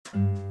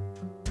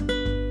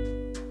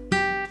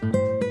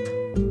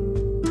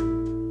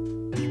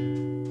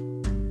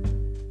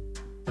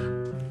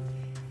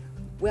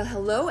Well,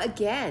 hello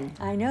again.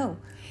 I know.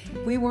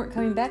 We weren't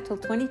coming back till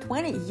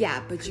 2020.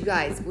 Yeah, but you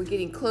guys, we're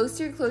getting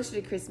closer and closer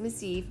to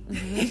Christmas Eve.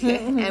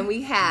 And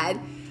we had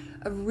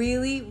a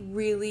really,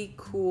 really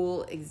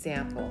cool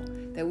example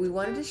that we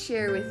wanted to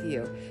share with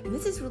you. And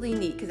this is really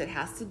neat because it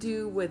has to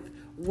do with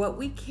what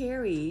we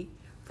carry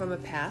from a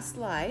past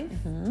life.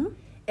 Mm-hmm.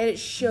 And it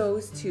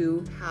shows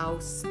too how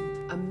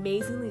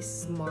amazingly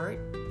smart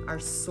our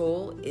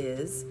soul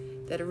is,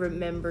 that it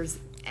remembers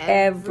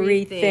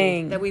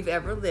everything that we've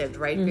ever lived,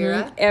 right,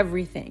 Vera? Mm-hmm.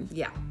 Everything.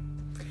 Yeah.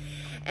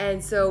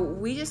 And so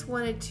we just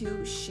wanted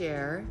to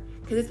share,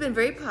 because it's been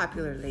very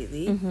popular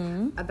lately,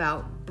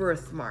 about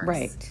birthmarks.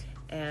 Right.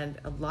 And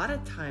a lot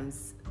of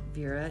times,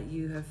 Vera,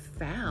 you have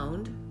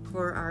found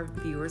for our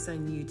viewers on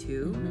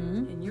YouTube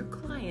and your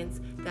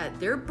clients that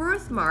their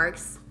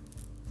birthmarks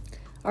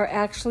are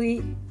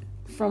actually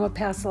from a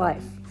past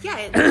life. Yeah.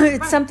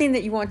 It's something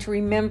that you want to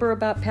remember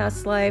about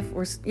past life,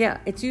 or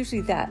it's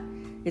usually that.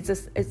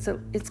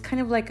 It's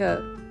kind of like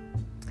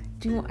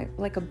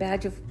a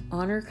badge of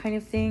honor kind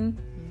of thing.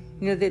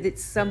 You know, that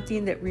it's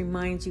something that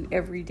reminds you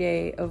every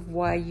day of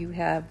why you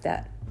have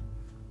that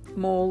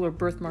mole or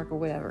birthmark or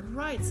whatever.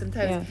 Right.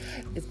 Sometimes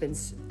it's been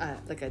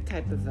like a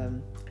type of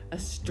a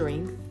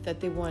strength that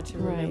they want to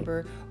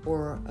remember,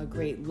 or a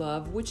great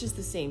love, which is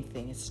the same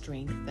thing, a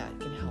strength that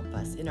can help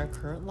us in our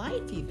current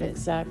life even.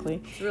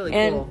 Exactly. It's really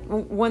cool.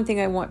 And one thing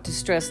I want to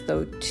stress,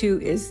 though,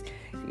 too, is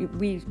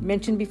we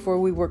mentioned before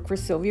we worked for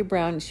Sylvia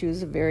Brown. She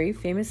was a very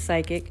famous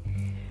psychic,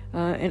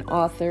 an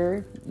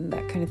author,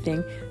 that kind of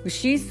thing. But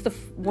she's the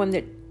one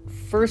that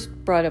first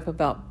brought up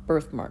about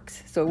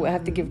birthmarks. So I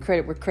have to give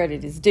credit where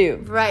credit is due.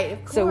 Right, of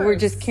course. So we're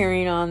just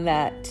carrying on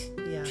that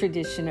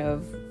tradition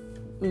of,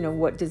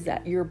 what does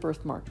your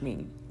birthmark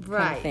mean? Right.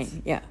 Kind of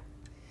thing. Yeah.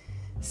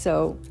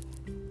 So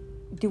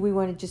do we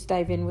want to just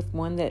dive in with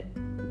one that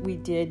we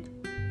did?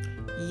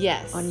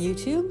 Yes. On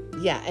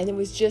YouTube? Yeah, and it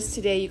was just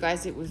today, you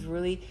guys. It was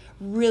really,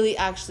 really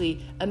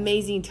actually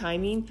amazing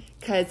timing,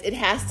 because it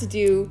has to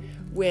do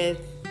with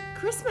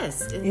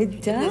Christmas.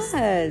 It does.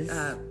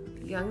 This,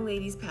 young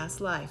lady's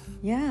past life.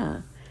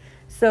 Yeah.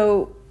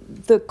 So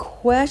the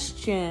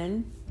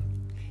question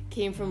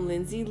came from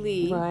Lindsay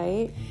Lee.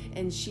 Right.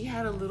 And she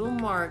had a little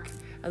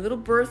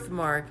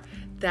birthmark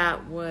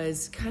that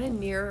was kind of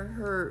near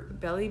her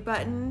belly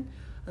button,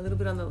 a little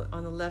bit on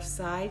the left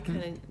side,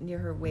 kind of near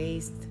her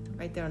waist,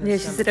 right there on her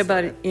stomach. Yeah, she said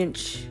about an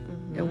inch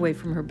away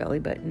from her belly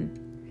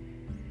button.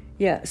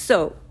 Yeah,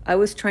 so I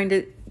was trying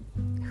to,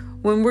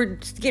 when we're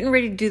getting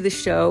ready to do the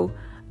show,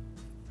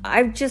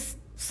 I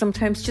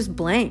sometimes just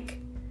blank.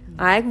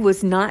 I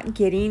was not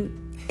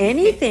getting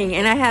anything.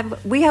 And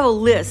we have a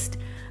list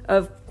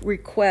of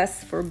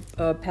requests for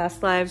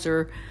past lives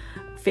or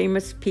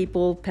famous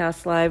people,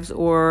 past lives,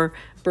 or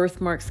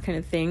birthmarks kind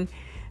of thing.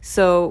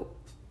 So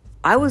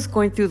I was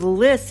going through the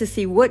list to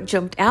see what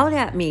jumped out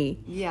at me.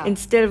 Yeah.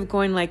 Instead of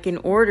going like in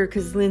order,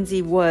 because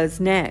Lindsay was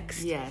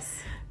next. Yes.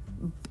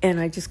 And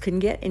I just couldn't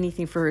get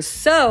anything for her.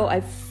 So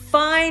I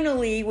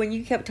finally, when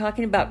you kept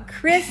talking about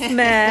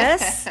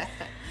Christmas,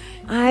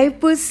 I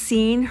was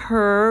seeing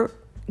her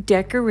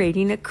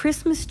decorating a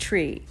Christmas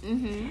tree.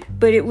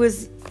 But it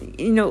was,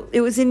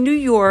 it was in New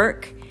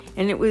York,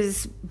 and it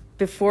was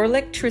before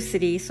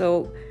electricity.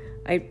 So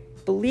I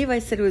believe I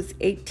said it was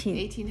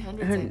 1800s, I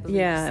believe.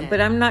 Yeah,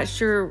 but I'm not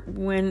sure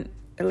when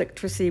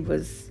electricity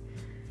was.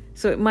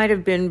 So it might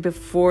have been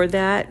before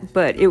that,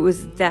 but it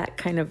was that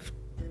kind of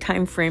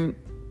time frame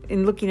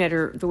in looking at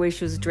her, the way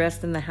she was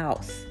dressed in the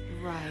house.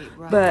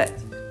 Right.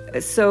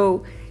 But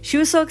so she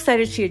was so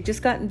excited. They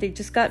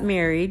just got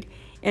married.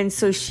 And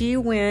so she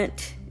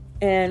went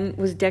and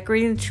was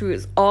decorating the tree. It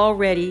was all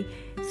ready.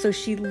 So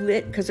she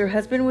lit, because her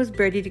husband was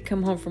ready to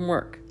come home from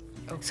work.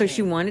 Okay. So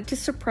she wanted to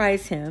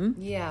surprise him.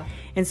 Yeah.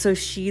 And so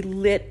she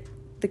lit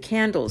the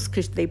candles,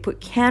 because they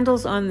put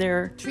candles on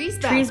their trees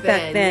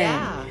back then.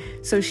 Yeah.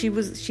 So she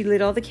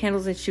lit all the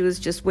candles, and she was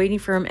just waiting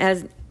for him.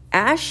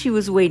 As she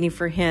was waiting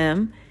for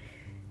him,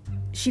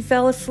 she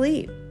fell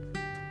asleep.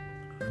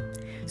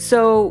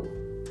 So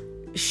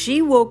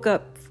she woke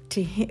up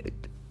to him,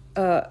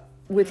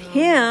 with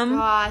him.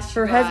 Gosh,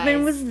 her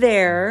husband was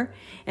there,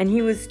 and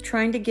he was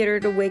trying to get her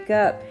to wake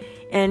up.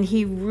 And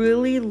he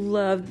really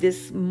loved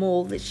this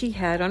mole that she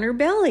had on her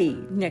belly,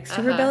 next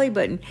to her belly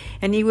button.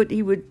 And he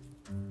would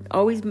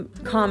always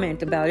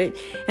comment about it.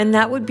 And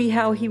that would be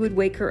how he would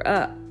wake her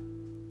up.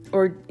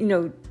 Or,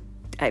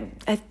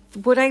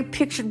 what I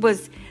pictured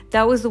was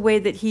that was the way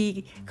that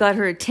he got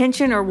her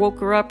attention or woke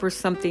her up or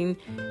something,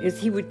 is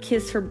he would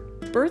kiss her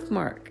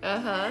birthmark.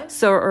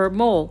 So, or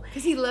mole.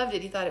 Because he loved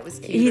it. He thought it was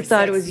cute. He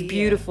thought it was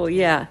beautiful,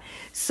 yeah.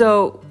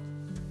 So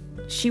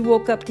she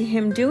woke up to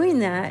him doing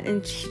that,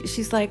 and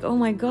she's like, oh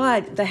my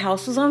God, the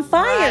house was on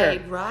fire.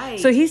 Right.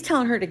 So he's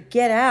telling her to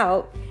get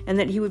out and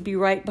that he would be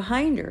right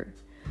behind her.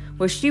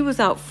 Well, she was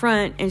out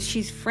front, and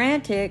she's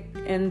frantic,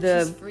 and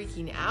she's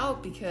freaking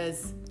out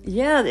because...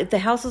 Yeah, if the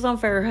house was on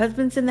fire, her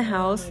husband's in the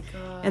house,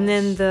 and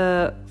then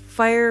the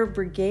fire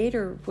brigade,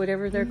 or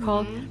whatever they're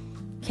called,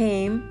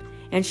 came,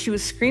 and she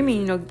was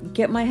screaming,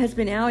 get my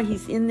husband out,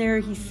 he's in there,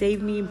 he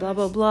saved me, blah,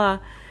 blah, blah.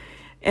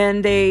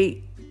 And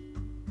they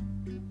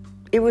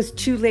it was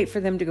too late for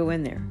them to go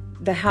in there.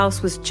 The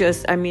house was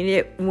just, I mean,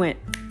 it went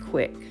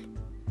quick.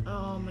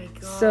 Oh my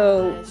gosh.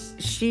 So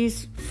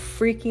she's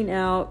freaking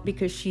out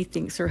because she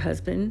thinks her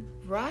husband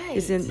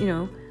is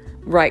in,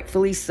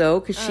 rightfully so,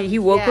 because he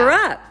woke her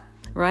up,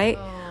 right?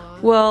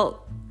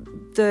 Well,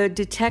 the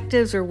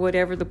detectives or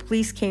whatever, the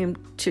police came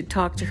to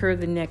talk to her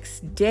the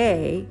next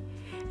day,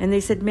 and they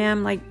said,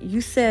 ma'am, like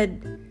you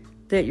said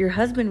that your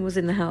husband was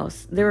in the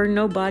house. There are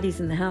no bodies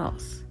in the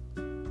house.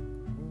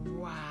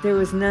 Wow. There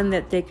was none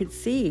that they could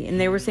see. And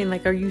they were saying,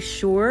 like, are you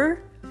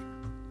sure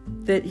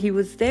that he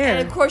was there?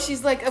 And of course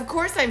she's like, of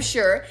course I'm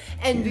sure.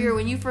 And Vera,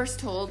 when you first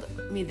told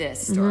me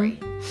this story,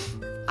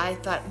 I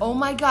thought, oh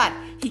my God,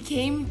 he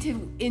came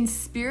in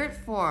spirit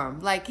form,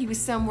 like he was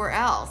somewhere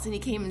else, and he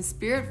came in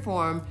spirit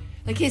form,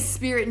 like his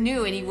spirit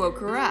knew, and he woke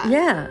her up.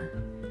 Yeah.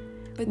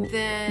 But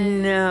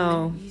then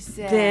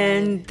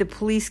then the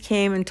police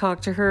came and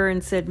talked to her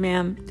and said,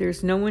 ma'am,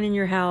 there's no one in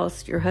your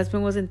house. Your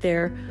husband wasn't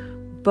there,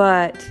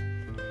 but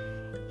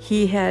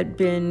he had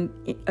been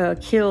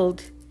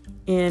killed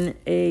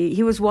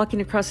he was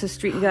walking across the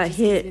street and got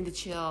hit. Into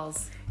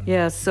chills.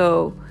 Yeah,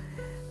 so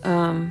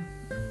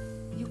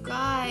you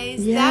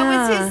guys,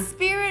 that was his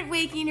spirit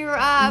waking her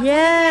up.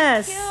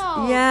 Yes.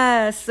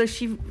 So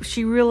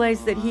she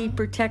realized that he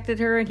protected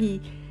her and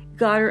he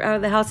got her out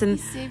of the house, and he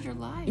saved her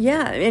life.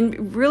 Yeah,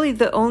 and really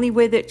the only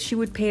way that she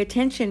would pay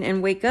attention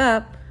and wake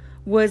up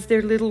was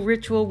their little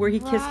ritual where he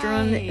kissed her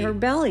on her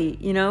belly,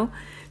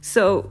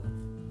 So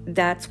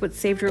that's what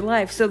saved her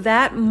life. So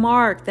that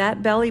mark,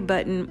 that belly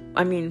button,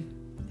 I mean,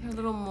 her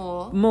little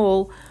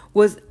mole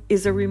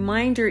is a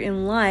reminder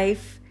in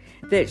life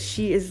that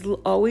she is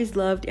always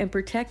loved and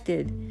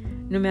protected,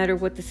 no matter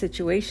what the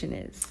situation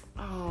is.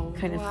 Oh,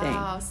 kind of thing.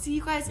 Wow. See,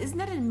 you guys, isn't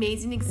that an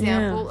amazing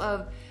example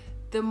of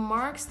the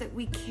marks that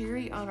we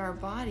carry on our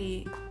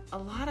body? A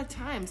lot of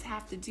times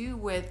have to do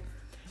with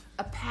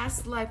a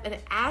past life, an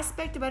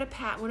aspect about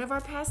one of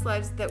our past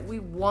lives that we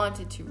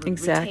wanted to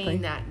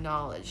retain that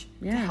knowledge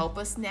to help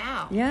us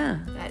now. Yeah.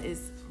 That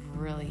is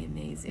really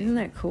amazing. Isn't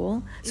that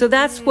cool? So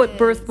that's what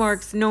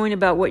birthmarks, knowing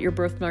about what your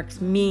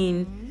birthmarks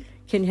mean,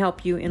 can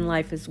help you in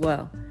life as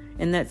well.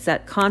 And that's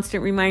that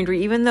constant reminder,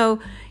 even though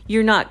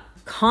you're not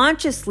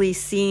consciously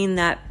seeing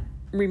that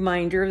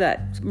reminder,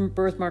 that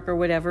birthmark or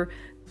whatever,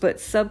 but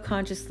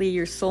subconsciously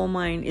your soul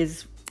mind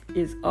is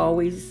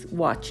always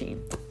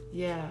watching.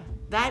 Yeah,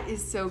 that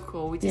is so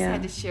cool. We just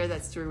had to share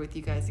that story with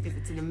you guys because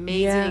it's an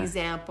amazing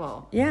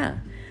example. Yeah.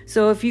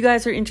 So if you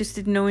guys are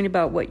interested in knowing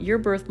about what your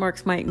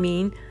birthmarks might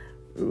mean,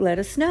 let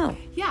us know.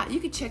 Yeah, you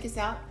can check us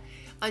out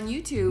on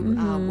YouTube.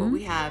 What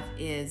we have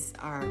is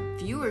our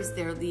viewers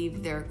there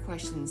leave their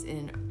questions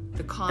in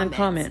the comments. And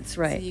comments,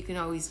 right. So you can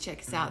always check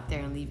us out there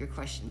and leave your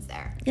questions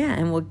there. Yeah,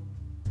 and we'll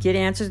get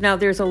answers. Now,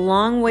 there's a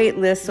long wait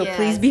list, so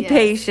please be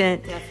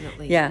patient.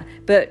 Definitely. Yeah,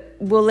 but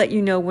we'll let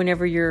you know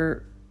whenever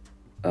you're...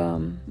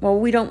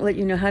 we don't let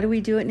you know. How do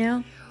we do it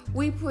now?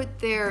 We put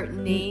their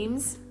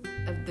names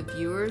of the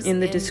viewers in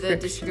the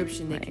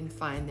description. They can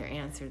find their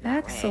answer that way.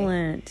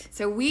 Excellent.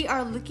 So we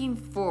are looking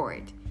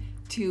forward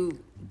to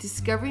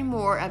discovering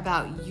more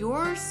about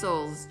your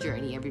soul's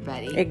journey,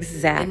 everybody.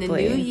 Exactly. In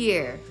the new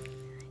year.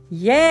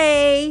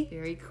 Yay!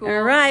 Very cool.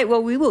 All right.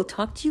 Well, we will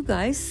talk to you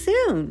guys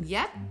soon.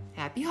 Yep.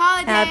 Happy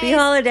holidays. Happy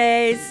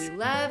holidays. We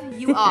love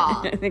you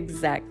all.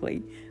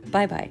 Exactly.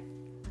 Bye-bye.